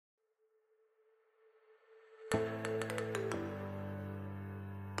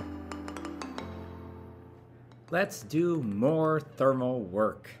Let's do more thermal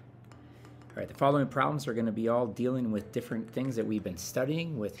work. All right, the following problems are going to be all dealing with different things that we've been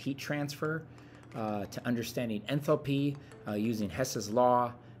studying with heat transfer, to understanding enthalpy, using Hess's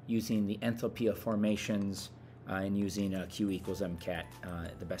law, using the enthalpy of formations, and using Q equals MCAT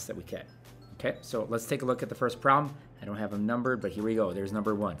the best that we can. Okay, so let's take a look at the first problem. I don't have them numbered, but here we go. There's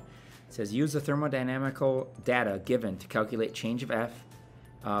number one. It says use the thermodynamical data given to calculate change of F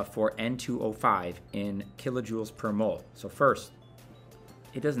for N2O5 in kilojoules per mole. So first,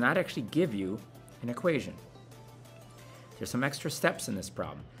 it does not actually give you an equation. There's some extra steps in this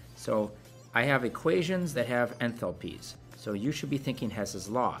problem. So I have equations that have enthalpies. So you should be thinking Hess's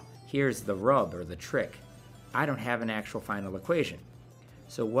law. Here's the rub or the trick. I don't have an actual final equation.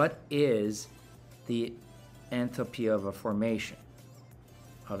 So what is the enthalpy of a formation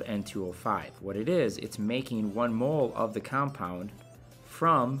of N2O5? What it is, it's making 1 mole of the compound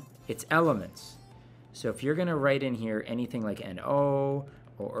from its elements. So if you're going to write in here anything like NO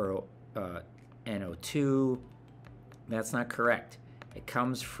or NO2, that's not correct. It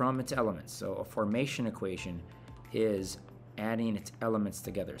comes from its elements. So a formation equation is adding its elements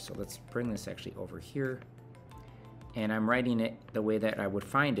together. So let's bring this actually over here. And I'm writing it the way that I would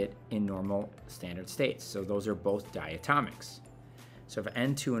find it in normal standard states. So those are both diatomics. So if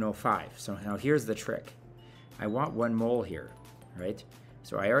N2 and O5. So now here's the trick. I want 1 mole here, right?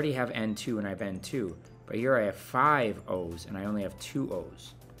 So I already have N2 and I have N2, but here I have 5 O's and I only have 2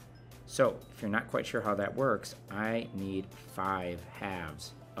 O's. So if you're not quite sure how that works, I need 5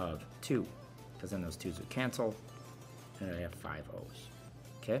 halves of 2, because then those 2's would cancel, and I have 5 O's.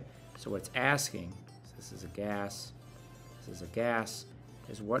 Okay, so what it's asking, so this is a gas,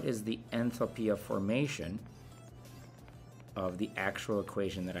 is what is the enthalpy of formation of the actual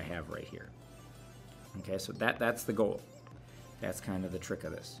equation that I have right here. Okay, so that's the goal. That's kind of the trick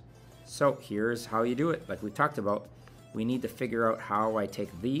of this. So here's how you do it. Like we talked about, we need to figure out how I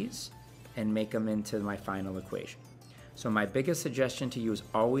take these and make them into my final equation. So my biggest suggestion to you is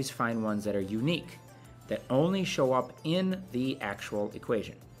always find ones that are unique, that only show up in the actual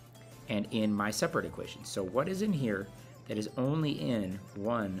equation and in my separate equation. So what is in here that is only in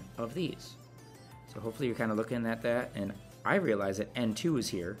one of these? So hopefully you're kind of looking at that, and I realize that N2 is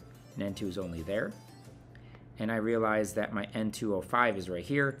here and N2 is only there. And I realize that my N2O5 is right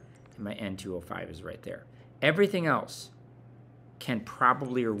here, and my N2O5 is right there. Everything else can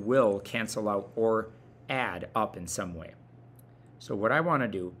probably or will cancel out or add up in some way. So what I want to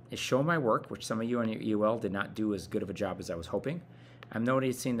do is show my work, which some of you on your UL did not do as good of a job as I was hoping. I'm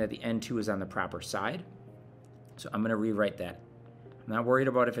noticing that the N2 is on the proper side, so I'm going to rewrite that. I'm not worried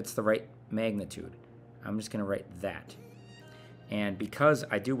about if it's the right magnitude. I'm just going to write that. And because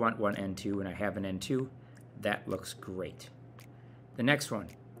I do want one N2 and I have an N2, that looks great. The next one,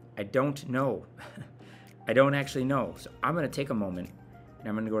 I don't know. I don't actually know. So I'm going to take a moment and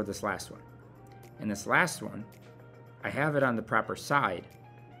I'm going to go to this last one. And this last one, I have it on the proper side,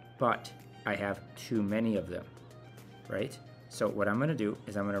 but I have too many of them, right? So what I'm going to do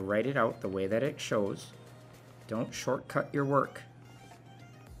is I'm going to write it out the way that it shows. Don't shortcut your work.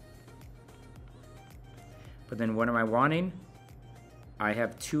 But then what am I wanting? I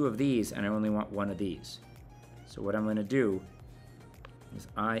have 2 of these and I only want 1 of these. So what I'm going to do is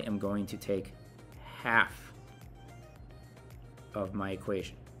I am going to take half of my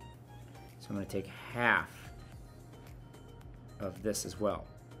equation. So I'm going to take half of this as well.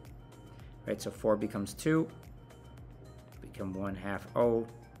 Right, so 4 becomes 2, become 1/2 O,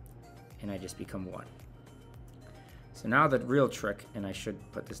 and I just become 1. So now the real trick, and I should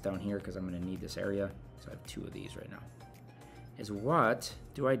put this down here because I'm going to need this area, so I have 2 of these right now, is what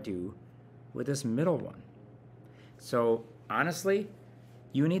do I do with this middle one? So honestly,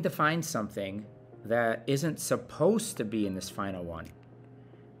 you need to find something that isn't supposed to be in this final one.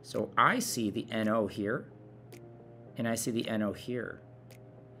 So I see the NO here, and I see the NO here,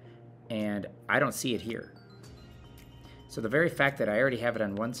 and I don't see it here. So the very fact that I already have it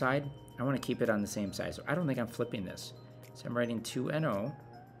on one side, I want to keep it on the same side. So I don't think I'm flipping this. So I'm writing 2NO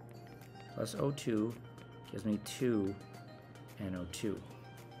plus O2 gives me 2 NO2.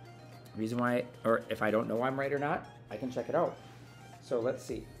 Reason why, or if I don't know I'm right or not, I can check it out. So let's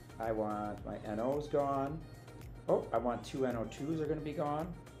see. I want my NO's gone. Oh, I want 2 NO2s are going to be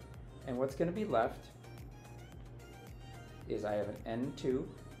gone. And what's going to be left is I have an N2,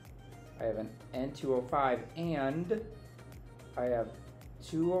 I have an N2O5, and I have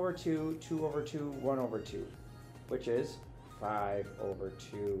 2 over 2, 2 over 2, 1 over 2, which is 5 over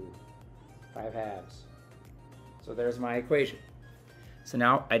 2, 5 halves. So there's my equation. So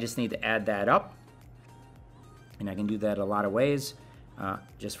now I just need to add that up, and I can do that a lot of ways.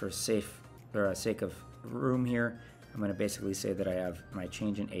 Just for sake of room here, I'm going to basically say that I have my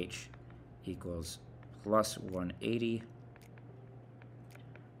change in H equals plus 180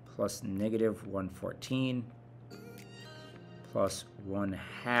 plus negative 114 plus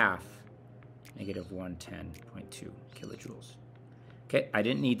 1/2 negative 110.2 kilojoules. Okay, I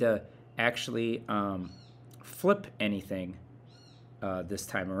didn't need to actually flip anything this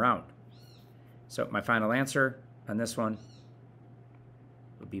time around. So my final answer on this one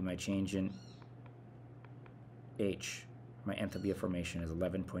would be my change in H. My enthalpy of formation is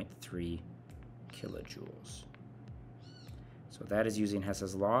 11.3 kilojoules. So that is using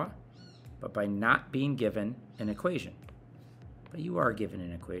Hess's law, but by not being given an equation. But you are given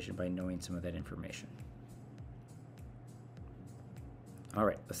an equation by knowing some of that information. All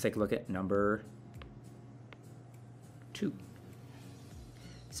right, let's take a look at number 2.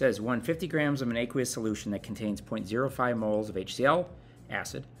 It says 150 grams of an aqueous solution that contains 0.05 moles of HCl,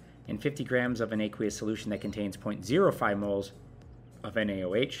 acid, and 50 grams of an aqueous solution that contains 0.05 moles of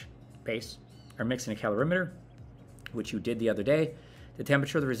NaOH, base, are mixed in a calorimeter, which you did the other day. The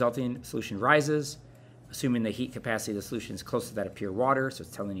temperature of the resulting solution rises, assuming the heat capacity of the solution is close to that of pure water, so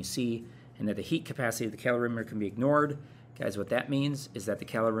it's telling you C, and that the heat capacity of the calorimeter can be ignored. Guys, what that means is that the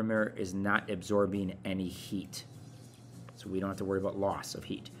calorimeter is not absorbing any heat. So we don't have to worry about loss of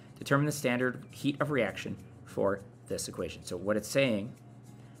heat. Determine the standard heat of reaction for this equation. So what it's saying,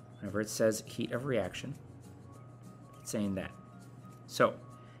 whenever it says heat of reaction, it's saying that. So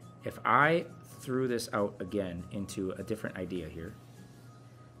if I threw this out again into a different idea here,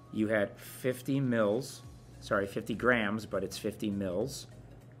 you had 50 grams, but it's 50 mils,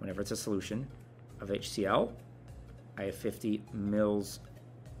 whenever it's a solution, of HCl. I have 50 mils,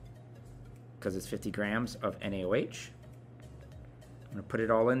 because it's 50 grams of NaOH. I'm going to put it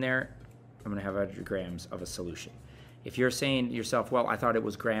all in there. I'm going to have 100 grams of a solution. If you're saying to yourself, well, I thought it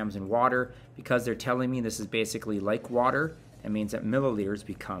was grams in water, because they're telling me this is basically like water, that means that milliliters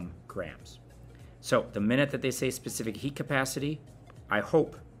become grams. So the minute that they say specific heat capacity, I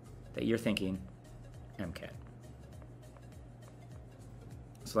hope that you're thinking MCAT.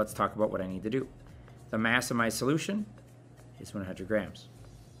 So let's talk about what I need to do. The mass of my solution is 100 grams.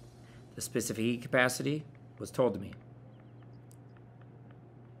 The specific heat capacity was told to me,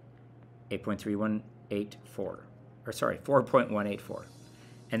 4.184.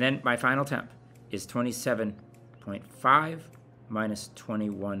 And then my final temp is 27.5 minus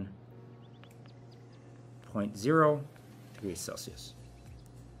 21.0 degrees Celsius.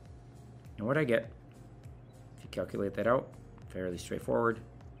 And what I get, if you calculate that out, fairly straightforward,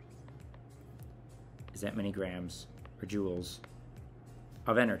 is that many grams or joules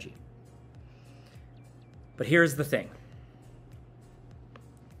of energy. But here's the thing.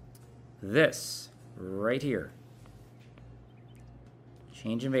 This right here,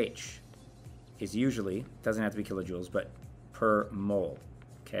 change of H, is usually, doesn't have to be kilojoules, but per mole,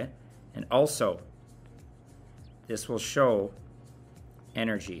 okay? And also, this will show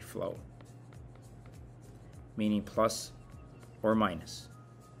energy flow, meaning plus or minus.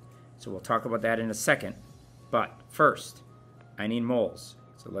 So we'll talk about that in a second, but first, I need moles.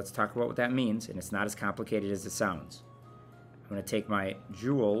 So let's talk about what that means, and it's not as complicated as it sounds. I'm going to take my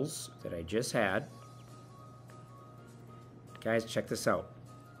joules that I just had. Guys, check this out.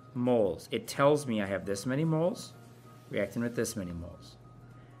 Moles. It tells me I have this many moles reacting with this many moles.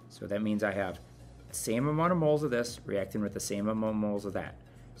 So that means I have the same amount of moles of this reacting with the same amount of moles of that.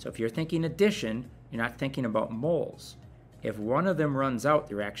 So if you're thinking addition, you're not thinking about moles. If one of them runs out,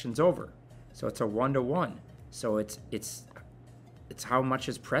 the reaction's over. So it's a 1-to-1. So it's how much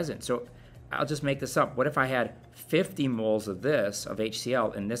is present. So I'll just make this up. What if I had 50 moles of this, of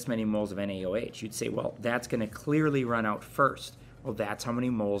HCl, and this many moles of NaOH? You'd say, well, that's going to clearly run out first. Well, that's how many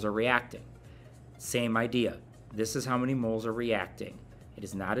moles are reacting. Same idea. This is how many moles are reacting. It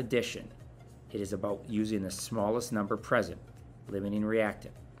is not addition. It is about using the smallest number present, limiting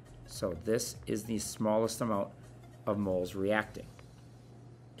reactant. So this is the smallest amount of moles reacting.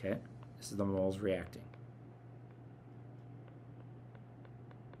 Okay? This is the moles reacting.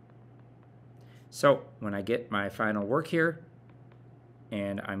 So when I get my final work here,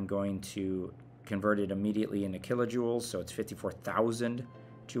 and I'm going to convert it immediately into kilojoules, so it's 54,000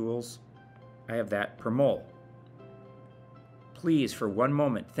 joules, I have that per mole. Please, for one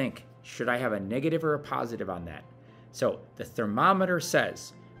moment, think, should I have a negative or a positive on that? So the thermometer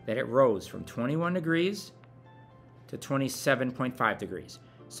says that it rose from 21 degrees to 27.5 degrees.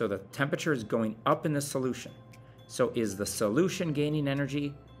 So the temperature is going up in the solution. So is the solution gaining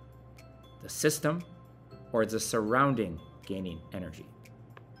energy, the system, or is the surrounding gaining energy?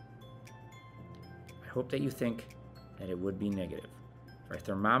 I hope that you think that it would be negative. Our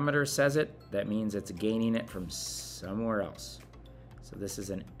thermometer says it. That means it's gaining it from somewhere else. So this is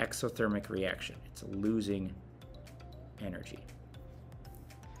an exothermic reaction. It's losing energy.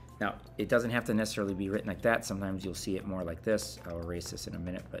 Now, it doesn't have to necessarily be written like that. Sometimes you'll see it more like this. I'll erase this in a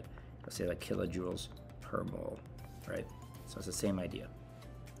minute, but I'll say like kilojoules per mole, right? So it's the same idea.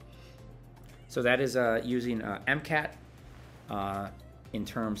 So that is using MCAT in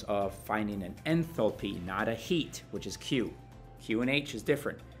terms of finding an enthalpy, not a heat, which is Q. Q and H is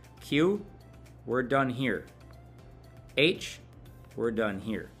different. Q, we're done here. H, we're done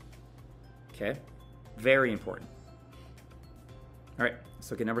here. Okay? Very important. All right, let's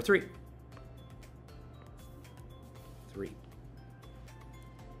look at number 3. 3. It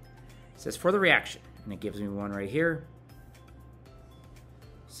says for the reaction, and it gives me one right here.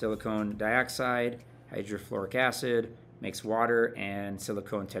 Silicon dioxide, hydrofluoric acid, makes water, and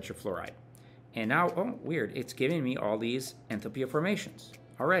silicone tetrafluoride. And now, oh, weird, it's giving me all these enthalpy of formations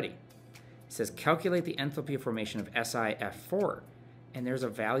already. It says calculate the enthalpy of formation of SiF4, and there's a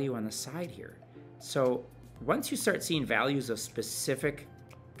value on the side here. So once you start seeing values of specific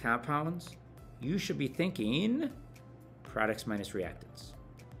compounds, you should be thinking products minus reactants.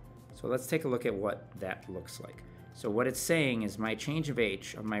 So let's take a look at what that looks like. So what it's saying is my change of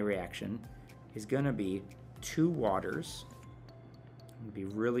H of my reaction is going to be 2 waters. I'm going to be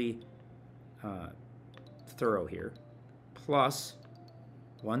really thorough here, plus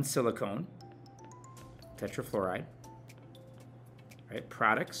 1 silicone tetrafluoride, right?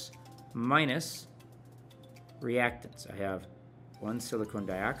 Products minus reactants. I have 1 silicone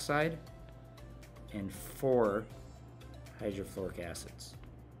dioxide and 4 hydrofluoric acids.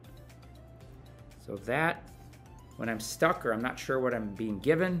 So that, when I'm stuck or I'm not sure what I'm being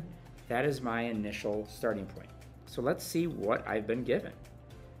given, that is my initial starting point. So let's see what I've been given.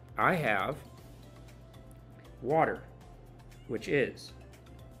 I have water, which is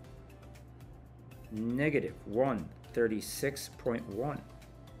negative 136.1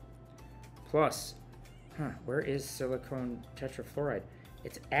 plus, where is silicone tetrafluoride?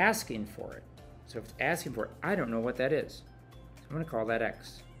 It's asking for it. So if it's asking for it, I don't know what that is. So I'm going to call that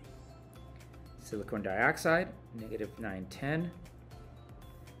X. Silicone dioxide, negative 910,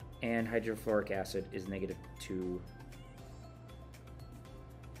 and hydrofluoric acid is negative 272.5.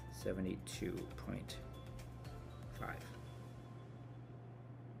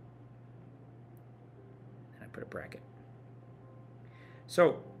 And I put a bracket.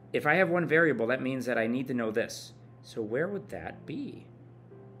 So if I have one variable, that means that I need to know this. So where would that be?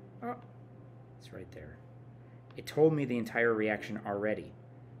 Oh, it's right there. It told me the entire reaction already.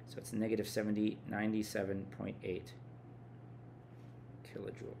 So it's negative 97.8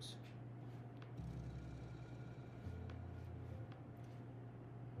 kilojoules.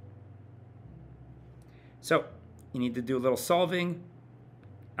 So you need to do a little solving.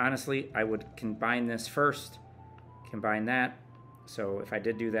 Honestly, I would combine this first, combine that. So if I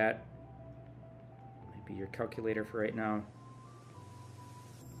did do that, maybe your calculator for right now.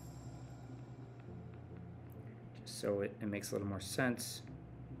 Just so it makes a little more sense.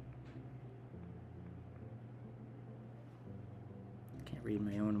 Can't read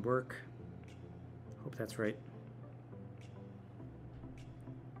my own work. Hope that's right.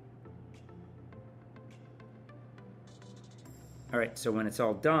 All right, so when it's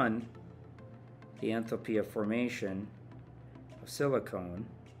all done, the enthalpy of formation of silicone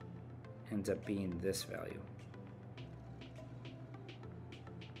ends up being this value.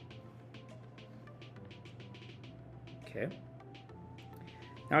 Okay.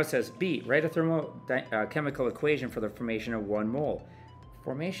 Now it says B, write a thermochemical equation for the formation of 1 mole.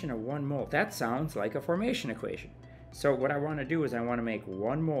 Formation of 1 mole, that sounds like a formation equation. So what I want to do is I want to make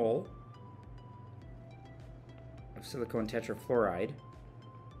 1 mole of silicone tetrafluoride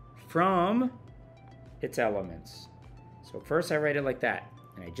from its elements. So first I write it like that,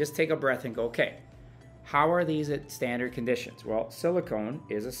 and I just take a breath and go, okay, how are these at standard conditions? Well, silicone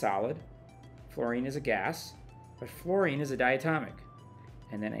is a solid, fluorine is a gas, but fluorine is a diatomic,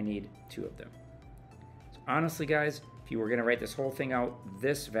 and then I need 2 of them. So honestly, guys, if you were going to write this whole thing out,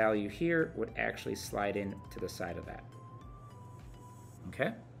 this value here would actually slide in to the side of that.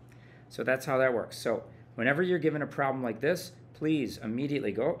 Okay? So that's how that works. So whenever you're given a problem like this, please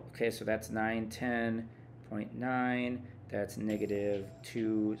immediately go, okay, so that's 910.9, that's negative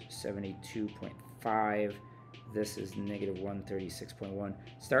 272.5, this is negative 136.1.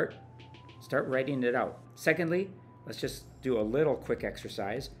 Start writing it out. Secondly, let's just do a little quick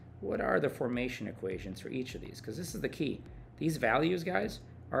exercise. What are the formation equations for each of these? Because this is the key. These values, guys,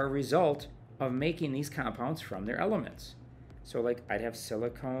 are a result of making these compounds from their elements. So like I'd have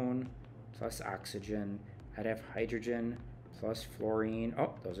silicone plus oxygen, I'd have hydrogen plus fluorine.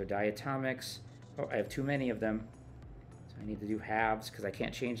 Oh, those are diatomics. Oh, I have too many of them. So I need to do halves because I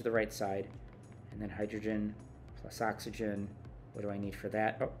can't change the right side. And then hydrogen plus oxygen. What do I need for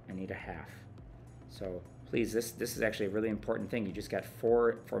that? Oh, I need a half. So please, this is actually a really important thing. You just got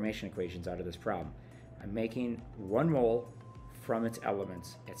 4 formation equations out of this problem. I'm making 1 mole from its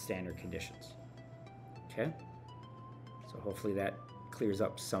elements at standard conditions. Okay? So hopefully that clears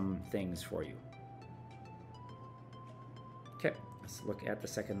up some things for you. Okay, let's look at the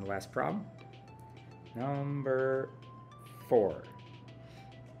second to last problem. Number 4.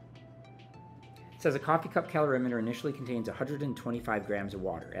 It says a coffee cup calorimeter initially contains 125 grams of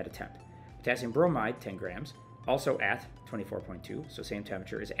water at a temp. Potassium bromide, 10 grams, also at 24.2, so same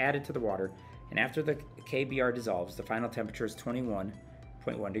temperature, is added to the water, and after the KBr dissolves, the final temperature is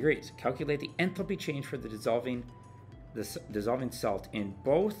 21.1 degrees. Calculate the enthalpy change for the dissolving salt in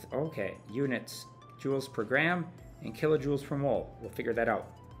both, units, joules per gram and kilojoules per mole. We'll figure that out.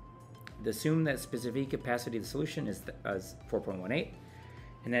 Assume that specific capacity of the solution is 4.18,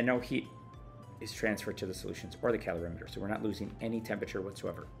 and then no heat is transferred to the solutions or the calorimeter, so we're not losing any temperature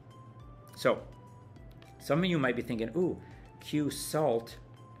whatsoever. So, some of you might be thinking, ooh, Q salt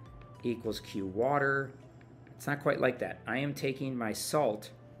equals Q water. It's not quite like that. I am taking my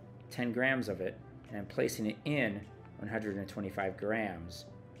salt, 10 grams of it, and I'm placing it in 125 grams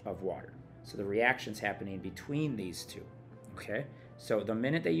of water. So the reaction's happening between these two, okay? So the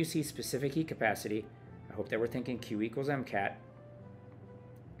minute that you see specific heat capacity, I hope that we're thinking Q equals MCAT.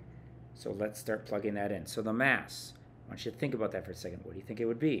 So let's start plugging that in. So the mass, I want you to think about that for a second. What do you think it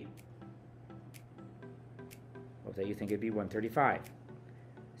would be? Hope that you think it'd be 135.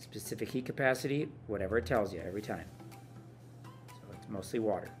 Specific heat capacity, whatever it tells you every time. So it's mostly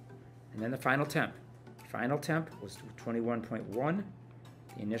water. And then the final temp. Final temp was 21.1.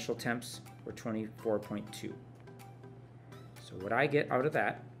 The initial temps were 24.2. So what I get out of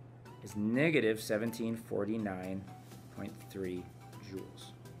that is negative 1749.3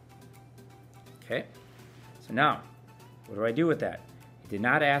 joules. Okay, so now, what do I do with that? It did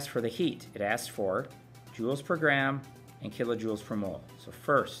not ask for the heat. It asked for joules per gram and kilojoules per mole. So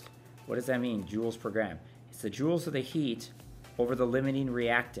first, what does that mean, joules per gram? It's the joules of the heat over the limiting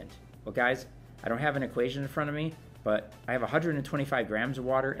reactant. Well, guys, I don't have an equation in front of me, but I have 125 grams of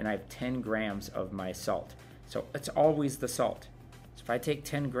water and I have 10 grams of my salt. So it's always the salt. So if I take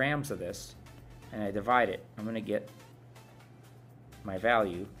 10 grams of this and I divide it, I'm going to get my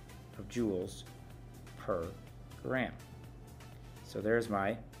value of joules per gram. So there's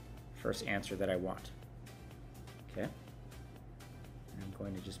my first answer that I want. Okay? And I'm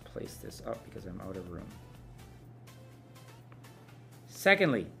going to just place this up because I'm out of room.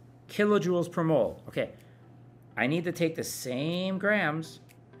 Secondly, kilojoules per mole. Okay, I need to take the same grams,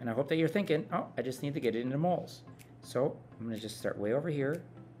 and I hope that you're thinking, oh, I just need to get it into moles. So I'm going to just start way over here.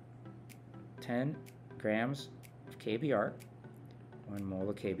 10 grams of KBr, 1 mole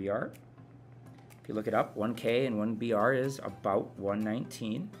of KBr. If you look it up, 1 K and 1 Br is about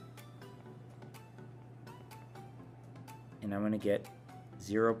 119. And I'm going to get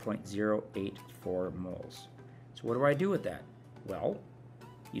 0.084 moles. So what do I do with that? Well,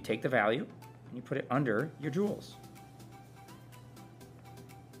 you take the value and you put it under your joules.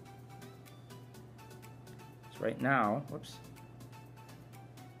 So right now, whoops,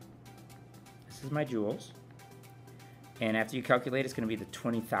 this is my joules. And after you calculate, it's going to be the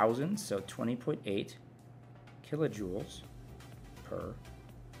 20,000, so 20.8 kilojoules per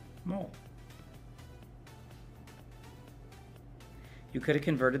mole. You could have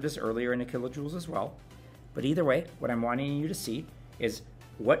converted this earlier into kilojoules as well, but either way, what I'm wanting you to see is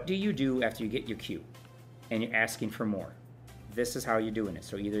what do you do after you get your Q and you're asking for more. This is how you're doing it.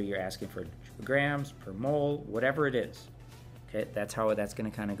 So either you're asking for grams per mole, whatever it is. Okay, that's how that's going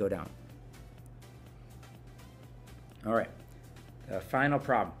to kind of go down. All right, the final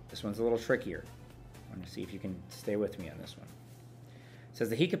problem. This one's a little trickier. I want to see if you can stay with me on this one. It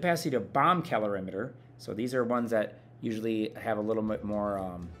says the heat capacity of bomb calorimeter, so these are ones that usually have a little bit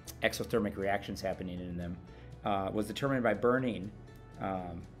more exothermic reactions happening in them, was determined by burning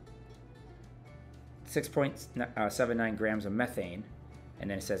 6.79 grams of methane, and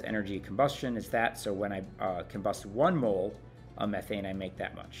then it says energy of combustion is that, so when I combust 1 mole of methane, I make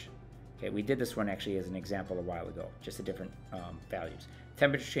that much. Okay, we did this one actually as an example a while ago, just the different values.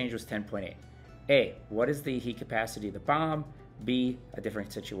 Temperature change was 10.8. A, what is the heat capacity of the bomb? B, a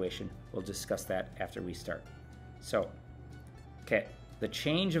different situation. We'll discuss that after we start. So, okay, the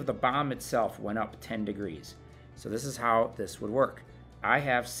change of the bomb itself went up 10 degrees. So this is how this would work. I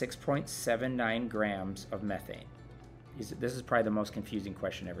have 6.79 grams of methane. This is probably the most confusing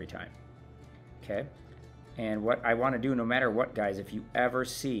question every time. Okay, And what I want to do, no matter what, guys, if you ever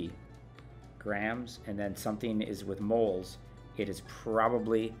see grams and then something is with moles, it is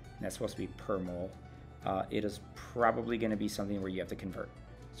probably, and that's supposed to be per mole, it is probably going to be something where you have to convert.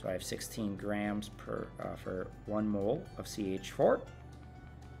 So I have 16 grams per for 1 mole of CH4.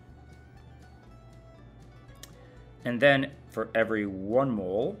 And then for every 1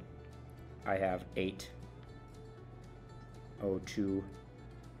 mole, I have 802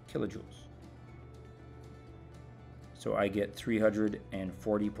 kilojoules. So I get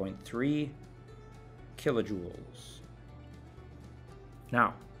 340.3 kilojoules.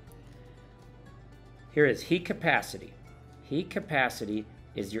 Now, here is heat capacity. Heat capacity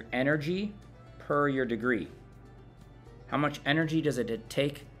is your energy per your degree. How much energy does it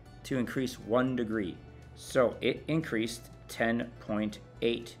take to increase 1 degree? So it increased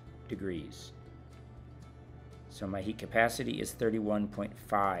 10.8 degrees. So my heat capacity is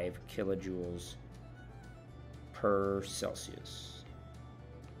 31.5 kilojoules per Celsius.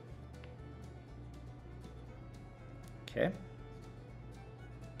 Okay?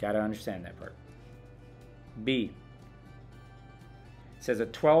 Got to understand that part. B. It says a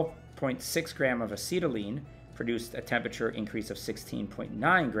 12.6 gram of acetylene produced a temperature increase of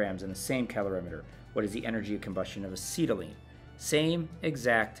 16.9 grams in the same calorimeter. What is the energy of combustion of acetylene? Same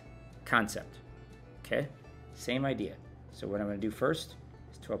exact concept. Okay? Same idea. So what I'm going to do first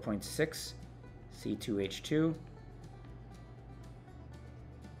is 12.6 C2H2.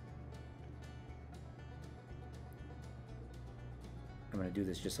 I'm going to do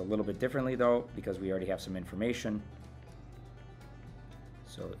this just a little bit differently though, because we already have some information.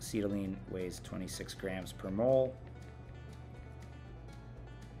 So acetylene weighs 26 grams per mole.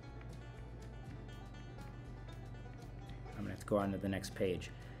 I'm going to have to go on to the next page.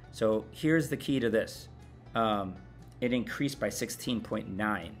 So here's the key to this. It increased by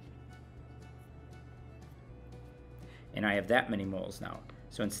 16.9. And I have that many moles now.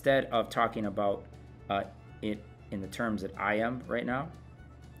 So instead of talking about it in the terms that I am right now,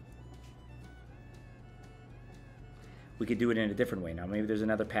 we could do it in a different way. Now maybe there's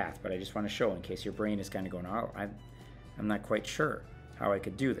another path, but I just want to show in case your brain is kind of going, oh, I'm not quite sure how I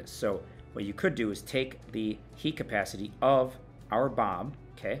could do this. So what you could do is take the heat capacity of our bomb,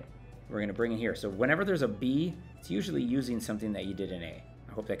 okay? We're going to bring it here. So whenever there's a B, it's usually using something that you did in A.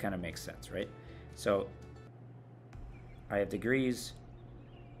 I hope that kind of makes sense, right? So I have degrees.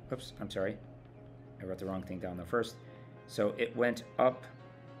 Oops, I'm sorry. I wrote the wrong thing down there first. So it went up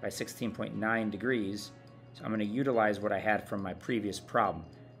by 16.9 degrees. So I'm going to utilize what I had from my previous problem.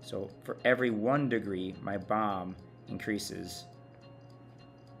 So for every 1 degree, my bomb increases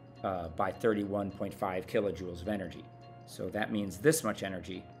by 31.5 kilojoules of energy. So that means this much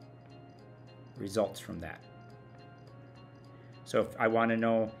energy results from that. So if I want to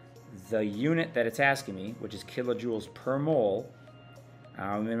know the unit that it's asking me, which is kilojoules per mole,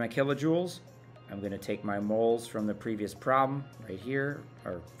 I'm in my kilojoules. I'm going to take my moles from the previous problem right here,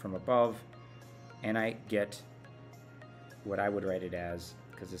 or from above, and I get what I would write it as,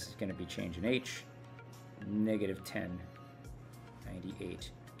 because this is going to be change in H, negative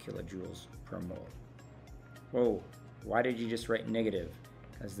 1098 kilojoules per mole. Whoa, why did you just write negative?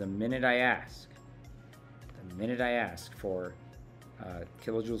 Because the minute I ask for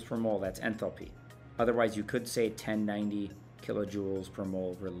kilojoules per mole, that's enthalpy. Otherwise, you could say 1090 kilojoules per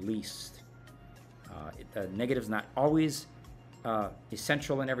mole released. The negative is not always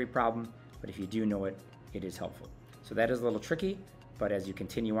essential in every problem, but if you do know it, it is helpful. So that is a little tricky, but as you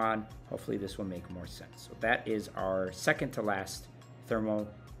continue on, hopefully this will make more sense. So that is our second to last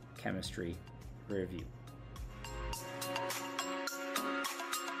thermochemistry review.